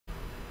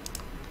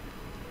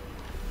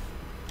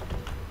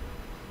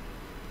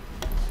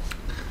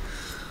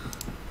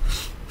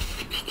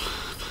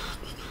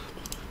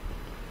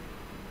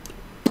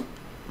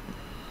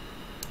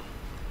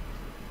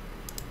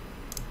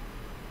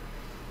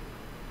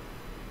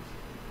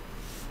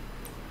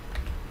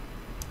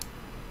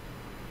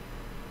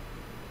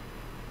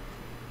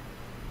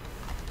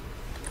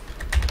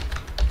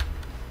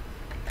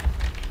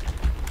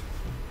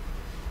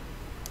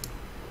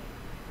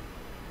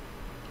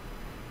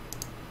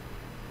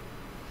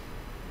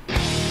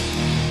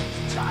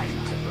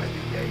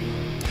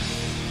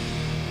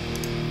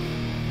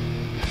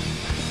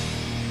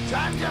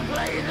Time to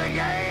play the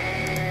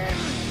game!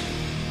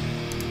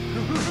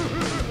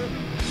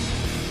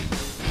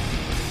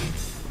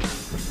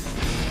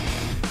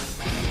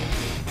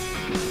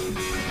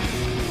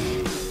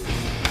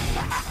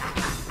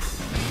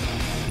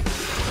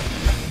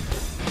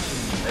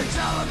 It's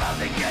all about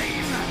the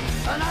game,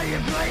 and how you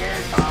play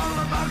it, all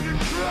about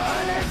control.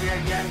 And if you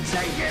can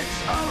take it,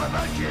 it's all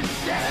about your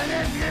debt. And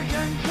if you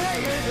can play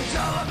it, it's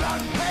all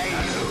about pain.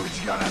 And who's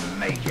gonna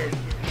make it?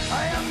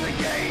 I am the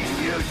game,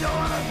 you don't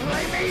wanna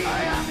play me.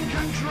 I am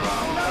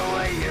control, no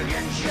way you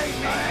can shake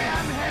me.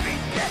 I am heavy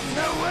debt,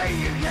 no way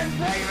you can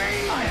pay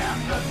me. I am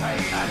the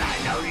pain, and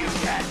I know you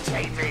can't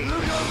take me.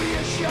 Look over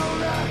your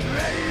shoulder,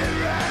 ready to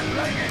run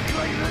like a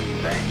Cleveland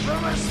bench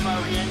from a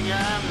smoking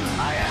gun.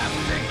 I am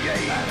the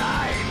game, and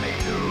I may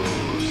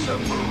lose. So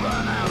move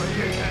on out,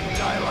 you can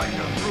die like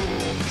a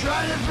fool.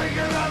 Try to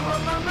figure out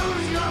what my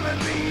move's gonna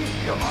be.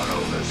 Come on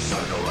over,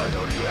 circle, I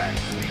know you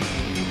act me.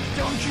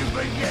 Don't you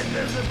forget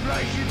there's a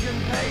price you can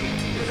pay.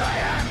 Cause I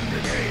am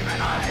the game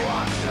and I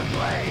want to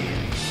play.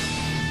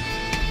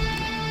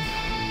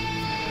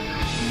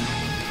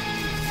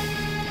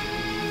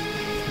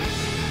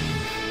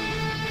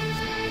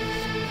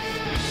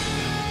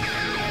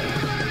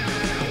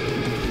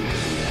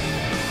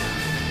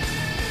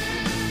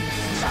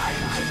 Time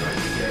to play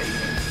the game.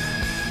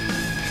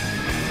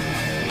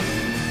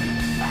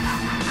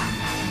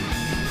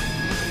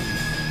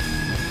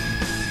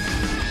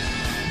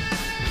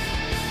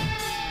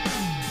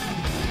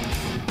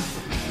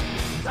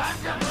 Time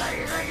to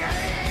play the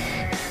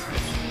game!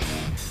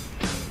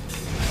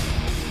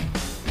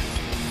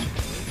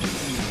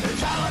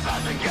 It's all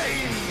about the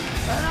game,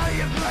 and how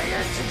you play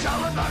it, it's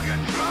all about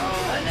control.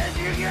 And if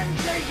you can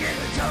take it,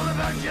 it's all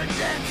about your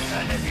debt.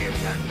 And if you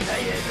can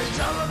pay it, it's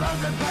all about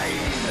the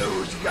pain.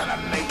 Who's gonna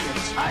make it?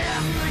 I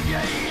am the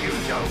game, you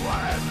don't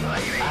wanna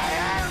play me. I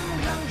am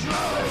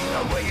control, there's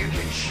no way you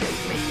can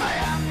shake me. I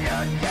am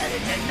your debt,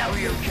 and you know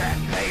you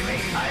can't pay me.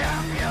 I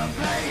am your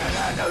pain, and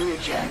I know you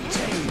can't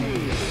take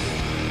me.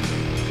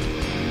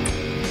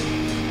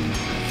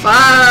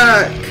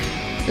 Fuck!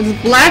 It's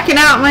blacking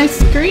out my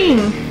screen.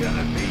 You're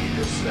gonna be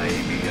the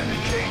same, you're gonna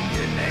change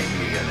your name,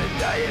 you're gonna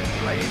die in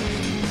flames.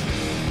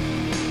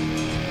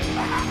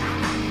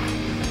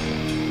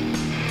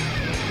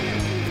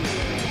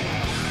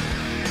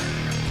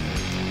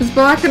 It's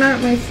blocking out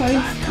my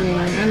side screen.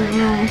 I don't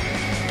know.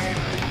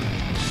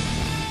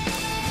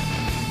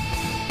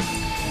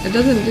 It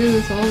doesn't do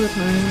this all the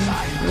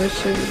time. Or it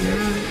should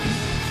not.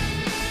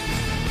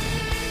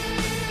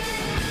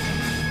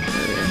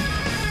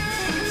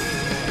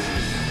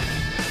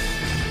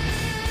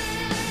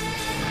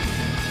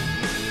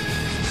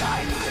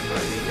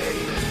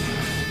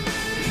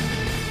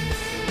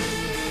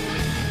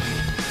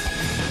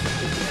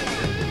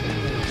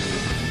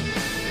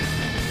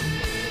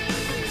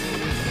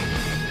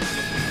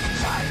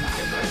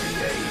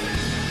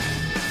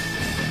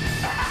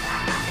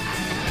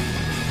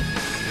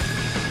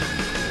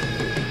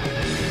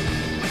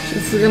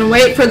 Just gonna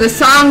wait for the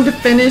song to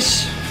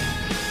finish.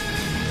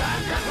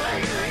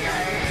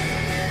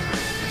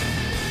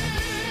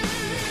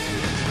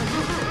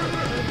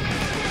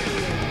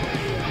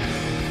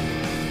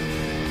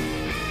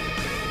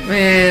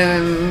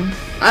 Man,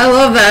 I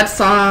love that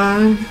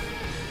song.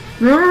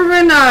 Remember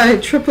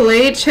when Triple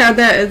H had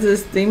that as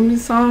his theme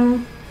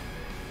song?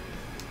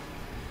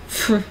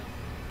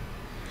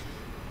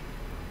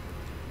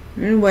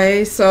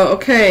 Anyway, so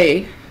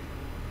okay.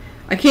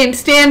 I can't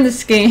stand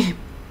this game.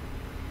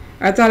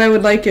 I thought I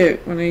would like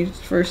it when I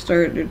first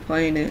started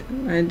playing it.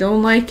 I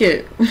don't like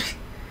it.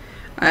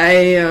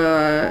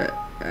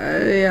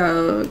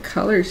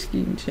 Color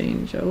scheme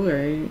change.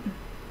 Alright.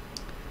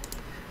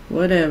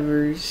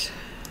 Whatevers.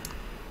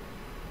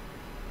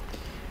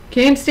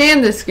 Can't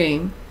stand this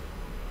game.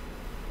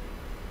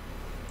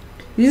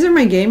 These are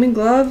my gaming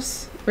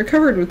gloves. They're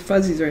covered with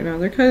fuzzies right now.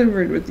 They're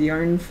covered with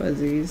yarn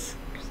fuzzies.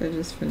 Because I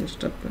just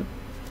finished up a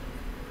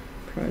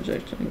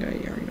project and I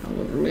got yarn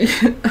all over me.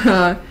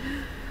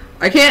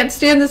 I can't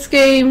stand this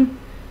game.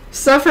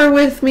 Suffer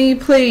with me,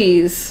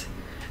 please.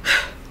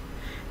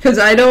 Because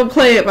I don't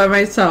play it by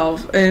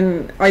myself.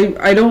 And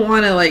I don't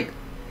want to, like,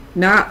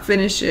 not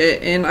finish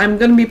it. And I'm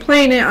going to be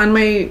playing it on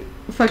my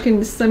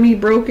fucking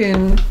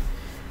semi-broken...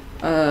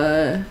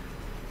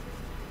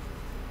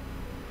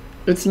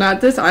 It's not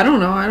this. I don't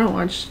know. I don't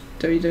watch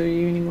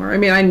WWE anymore. I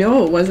mean, I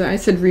know it wasn't. I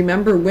said,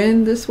 remember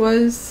when this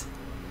was?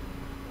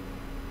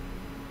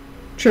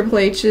 Triple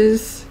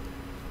H's.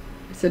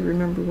 I said,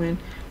 remember when.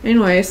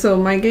 Anyway, so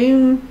my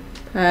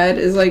gamepad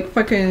is like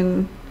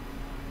fucking...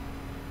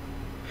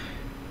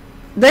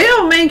 They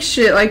don't make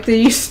shit like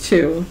they used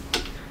to.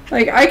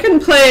 Like, I can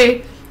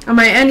play on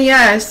my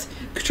NES.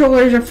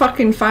 Controllers are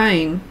fucking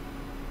fine.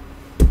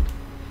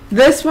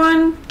 This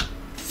one...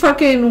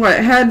 fucking what,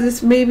 had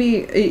this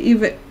maybe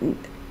even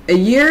a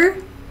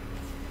year,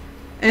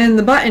 and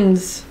the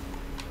buttons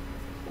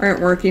aren't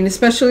working,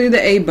 especially the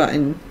A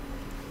button.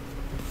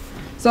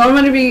 So I'm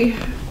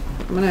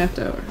gonna have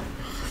to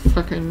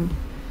fucking,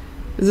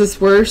 is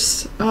this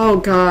worse? Oh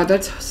god,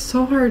 that's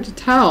so hard to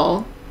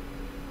tell.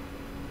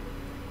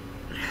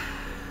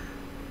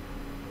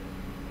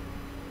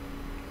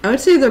 I would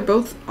say they're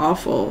both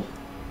awful.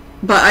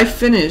 But I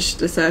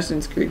finished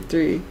Assassin's Creed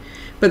 3.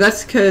 But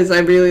that's because I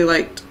really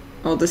liked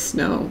all the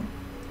snow.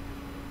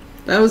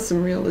 That was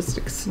some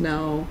realistic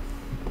snow.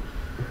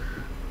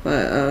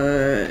 But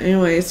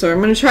anyway, so I'm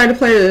gonna try to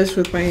play this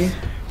with my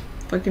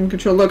fucking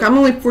control. Look, I'm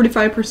only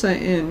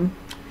 45% in.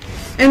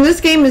 And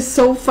this game is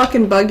so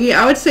fucking buggy.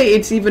 I would say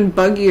it's even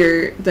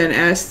buggier than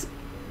Assassin's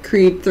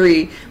Creed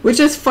 3, which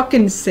is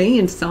fucking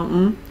saying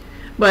something.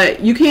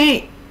 But you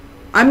can't,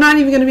 I'm not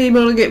even going to be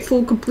able to get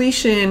full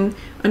completion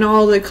on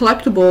all the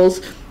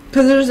collectibles,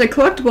 because there's a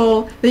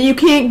collectible that you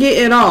can't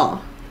get at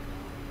all.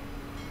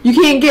 You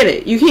can't get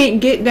it. You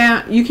can't get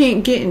down, you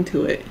can't get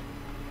into it.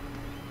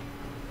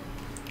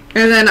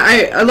 And then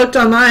I looked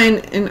online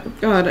and,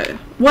 God,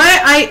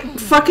 what? I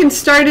fucking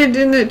started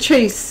in the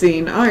chase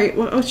scene. Alright,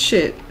 well, oh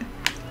shit.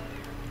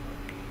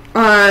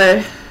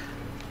 What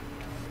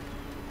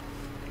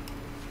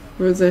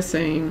was I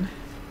saying?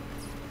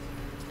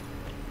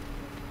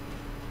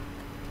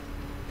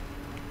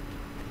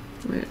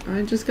 Wait,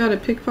 I just gotta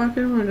pickpocket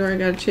him, or do I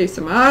gotta chase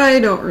him? I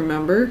don't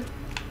remember.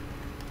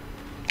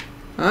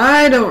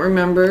 I don't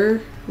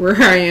remember where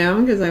I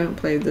am, because I haven't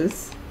played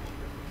this.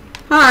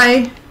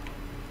 Hi!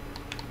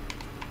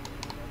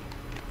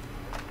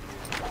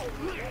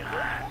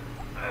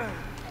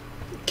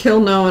 Kill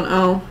no one.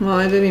 Oh, well,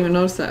 I didn't even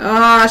notice that.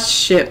 Ah,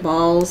 shit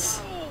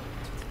balls.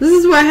 This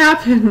is what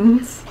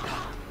happens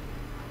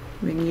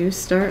when you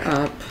start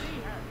up.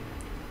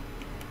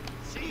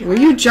 Will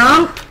you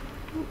jump?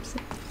 Oops,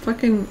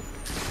 fucking...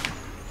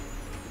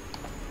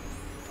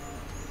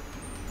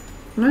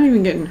 I'm not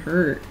even getting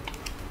hurt.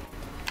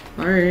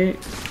 Alright.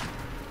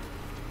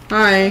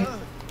 Hi.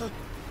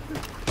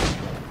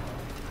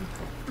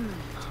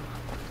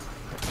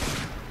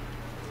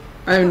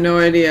 I have no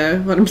idea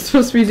what I'm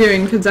supposed to be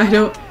doing, because I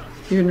don't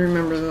even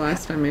remember the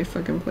last time I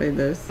fucking played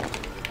this.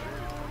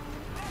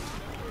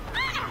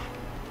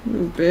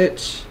 Ooh,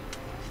 bitch.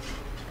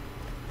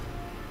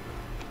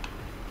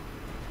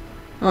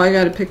 Oh, I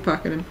gotta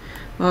pickpocket him.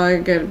 Oh, I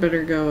gotta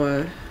better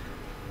go,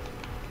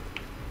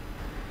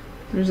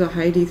 there's a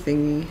Heidi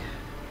thingy.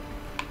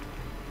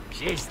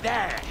 She's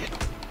there.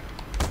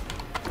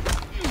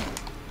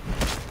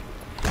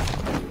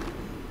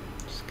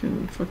 Just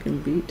getting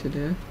fucking beat to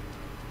death.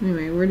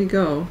 Anyway, where'd he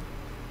go?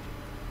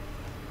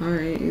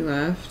 Alright, he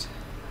left.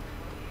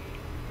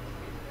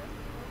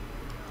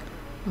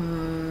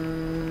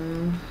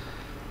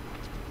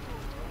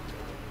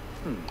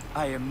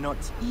 I am not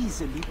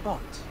easily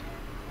bought.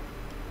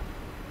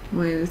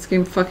 Wait, this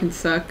game fucking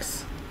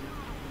sucks.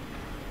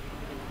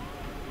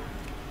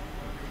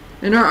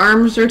 And our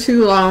arms are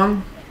too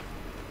long.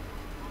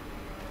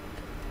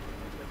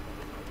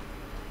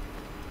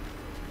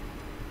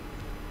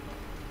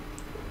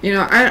 You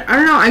know, I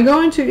don't know, I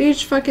go into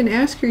each fucking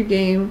Assassin's Creed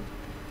game,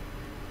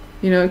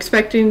 you know,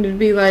 expecting to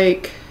be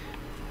like,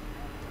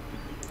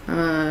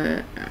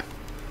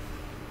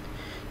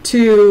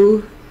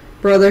 2,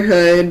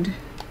 Brotherhood.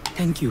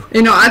 Thank you.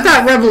 You know, I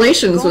thought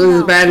Revelations was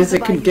as bad as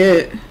it could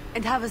get.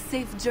 And have a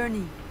safe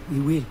journey. We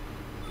will.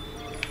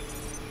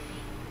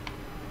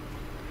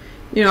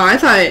 You know, I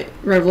thought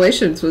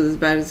Revelations was as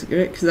bad as it could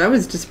get, because I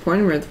was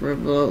disappointed with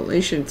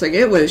Revelations. Like,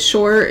 it was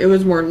short, it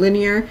was more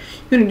linear, you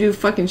couldn't do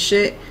fucking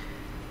shit.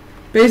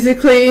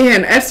 Basically,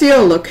 and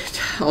Ezio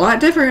looked a lot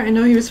different. I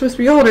know he was supposed to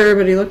be older,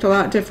 but he looked a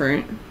lot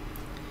different.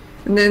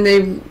 And then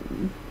they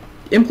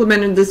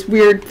implemented this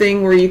weird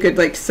thing where you could,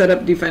 like, set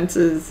up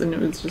defenses, and it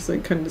was just,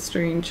 like, kind of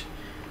strange.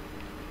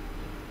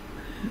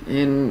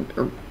 And,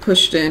 or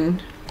pushed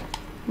in.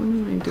 What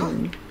am I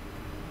doing?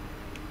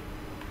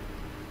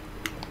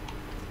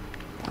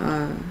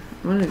 I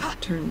want to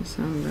turn the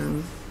sound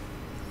down.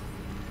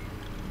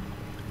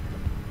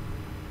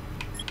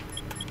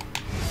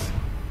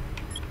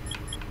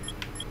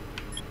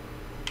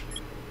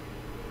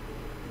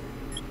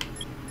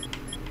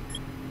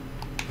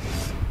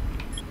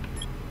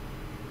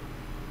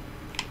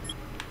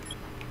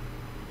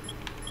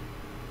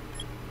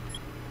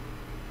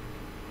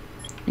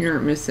 You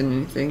aren't missing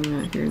anything,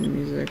 not hearing the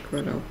music,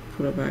 but I'll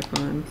put it back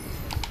on.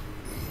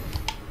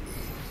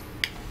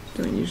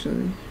 Don't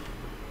usually.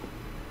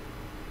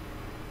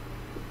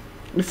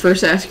 The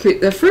first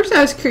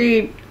Assassin's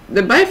Creed,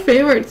 my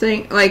favorite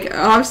thing, like,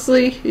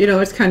 obviously, you know,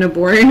 it's kind of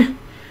boring.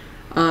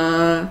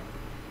 But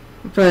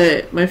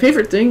my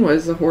favorite thing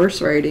was the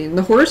horse riding.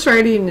 The horse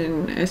riding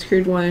in Assassin's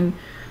Creed 1,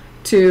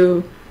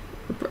 2,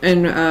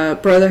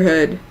 and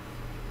Brotherhood.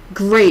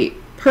 Great.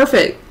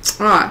 Perfect.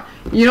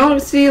 You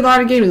don't see a lot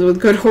of games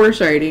with good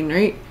horse riding,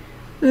 right?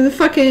 And the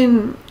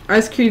fucking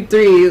Assassin's Creed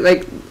 3,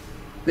 like,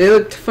 they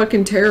looked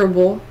fucking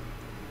terrible.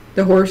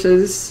 The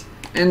horses.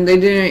 And they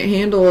didn't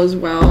handle as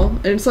well.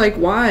 And it's like,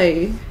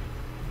 why?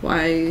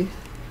 Why?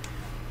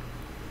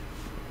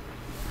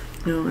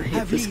 No, I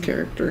hate this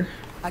character.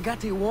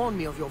 Agate warned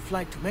me of your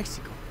flight to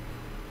Mexico.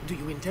 Do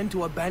you intend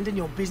to abandon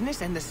your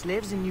business and the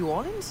slaves in New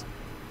Orleans?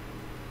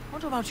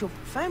 What about your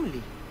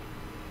family?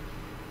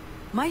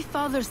 My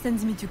father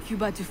sends me to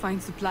Cuba to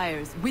find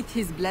suppliers, with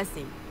his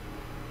blessing.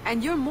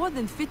 And you're more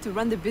than fit to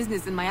run the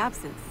business in my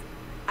absence.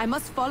 I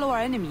must follow our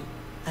enemy.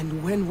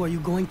 And when were you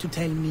going to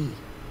tell me?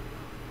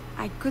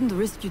 I couldn't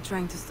risk you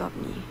trying to stop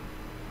me.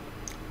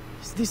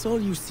 Is this all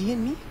you see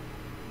in me?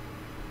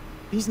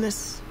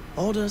 Business,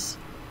 orders?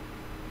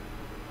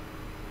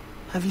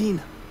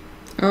 Aveline,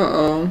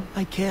 Uh-oh.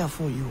 I care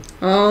for you.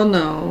 Oh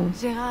no.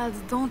 Gerald,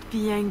 don't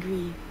be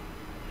angry.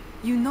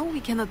 You know we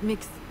cannot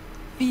mix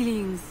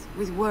feelings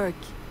with work.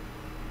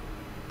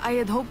 I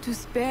had hoped to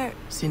spare...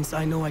 Since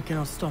I know I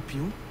cannot stop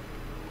you,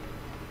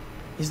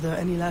 is there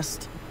any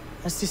last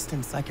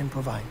assistance I can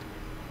provide?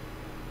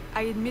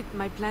 I admit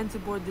my plan to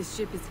board this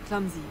ship is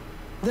clumsy.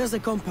 There's a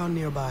compound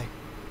nearby,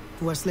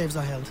 where slaves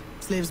are held.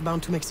 Slaves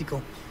bound to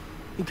Mexico.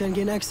 You can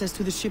gain access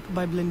to the ship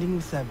by blending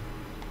with them.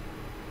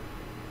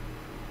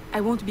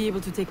 I won't be able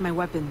to take my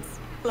weapons.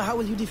 Well, how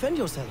will you defend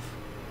yourself?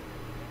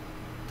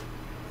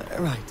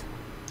 Right.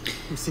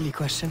 Silly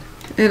question.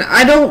 And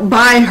I don't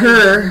buy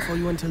her For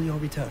you until your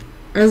return.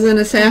 as an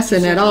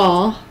assassin at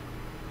all.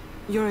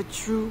 You're a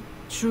true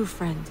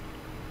friend.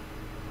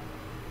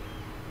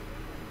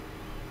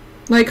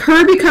 Like,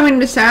 her becoming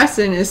an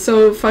assassin is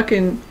so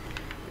fucking...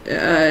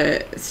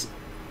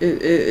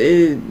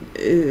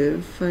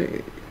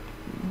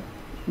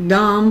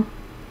 dumb.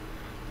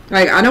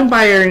 Like, I don't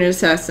buy her an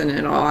assassin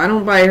at all. I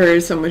don't buy her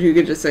as someone who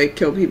could just, like,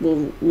 kill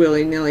people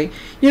willy-nilly.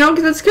 You know,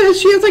 that's because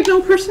she has, like,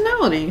 no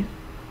personality.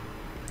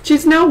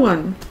 She's no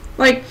one.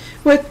 Like,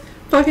 with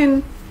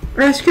fucking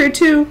Rescue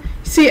 2, you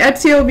see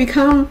Ezio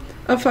become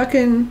a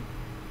fucking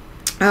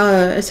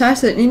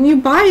assassin, and you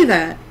buy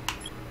that.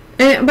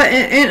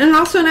 And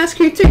also in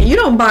SQ2, you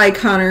don't buy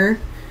Connor,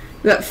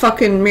 that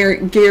fucking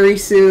Gary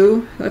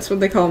Sue. That's what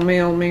they call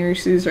male Mary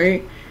Sues,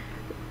 right?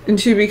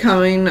 Into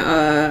becoming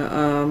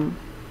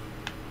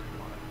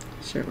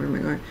shit, where am I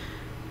going?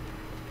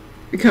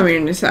 Becoming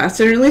an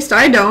assassin. Or at least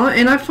I don't.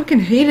 And I fucking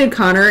hated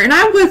Connor. And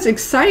I was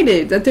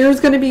excited that there was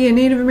going to be a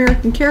Native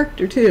American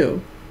character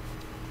too.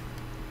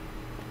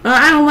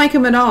 I don't like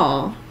him at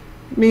all.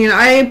 I mean,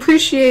 I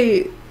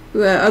appreciate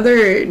the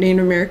other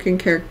Native American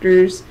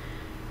characters.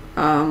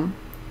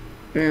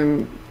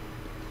 And,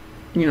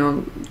 you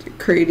know,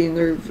 creating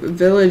their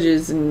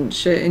villages and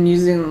shit and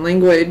using the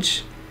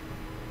language.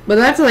 But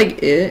that's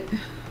like it.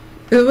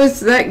 It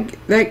was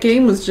that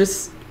game was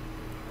just...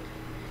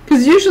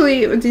 Because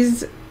usually with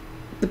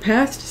the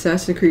past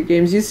Assassin's Creed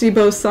games, you see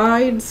both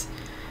sides.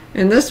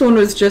 And this one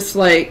was just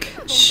like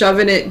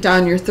shoving it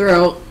down your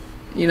throat,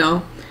 you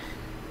know.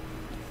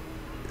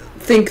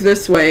 Think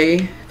this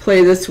way,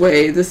 play this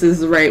way, this is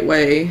the right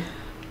way.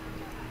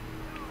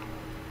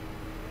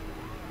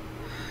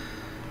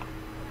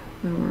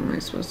 Now where am I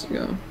supposed to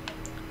go?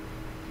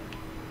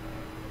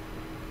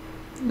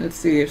 Let's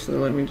see if they'll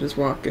let me just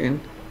walk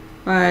in.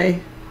 Bye.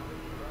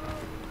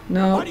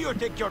 No. What do you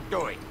think you're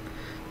doing?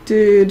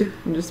 Dude,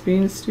 I'm just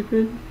being a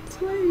stupid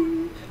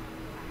slave.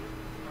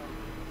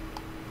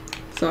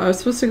 So I was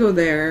supposed to go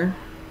there.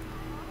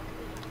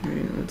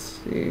 Alright, let's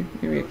see.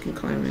 Maybe I can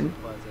climb in.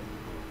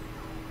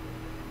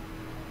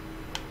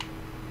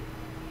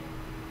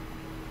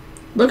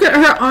 Look at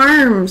her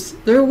arms!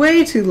 They're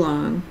way too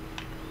long.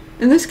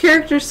 And this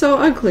character's so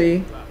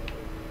ugly.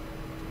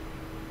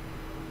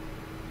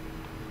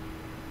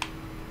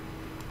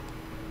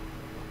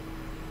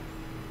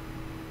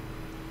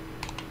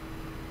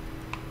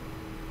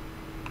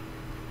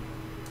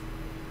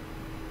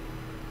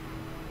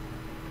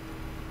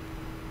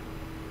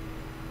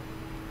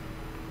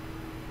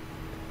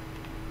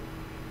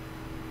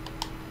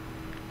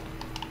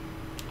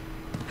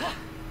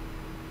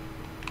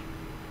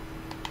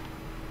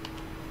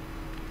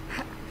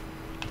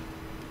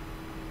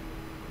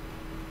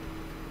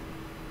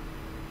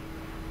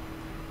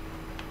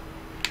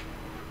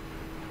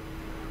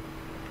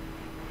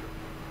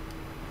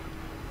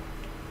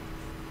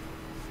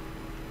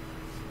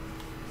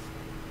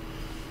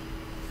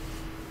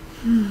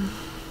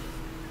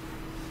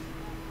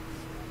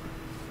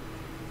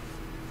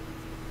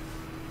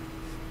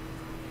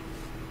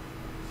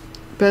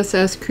 Best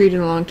ass Creed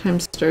in a long time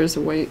stars a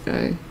white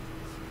guy.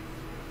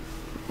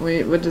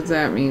 Wait, what does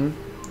that mean?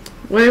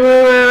 Wait,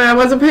 I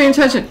wasn't paying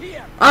attention.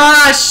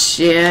 Ah,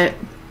 shit.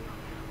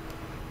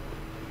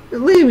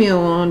 Leave me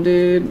alone,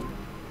 dude.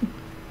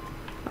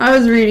 I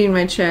was reading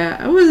my chat.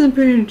 I wasn't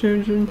paying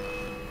attention.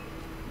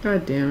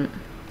 God damn it.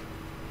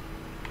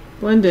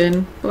 Blend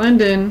in.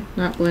 Blend in.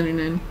 Not blending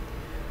in.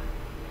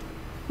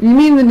 You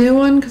mean the new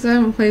one? Because I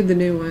haven't played the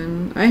new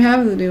one. I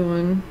have the new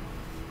one.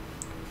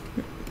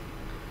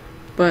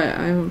 But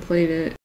I haven't played it.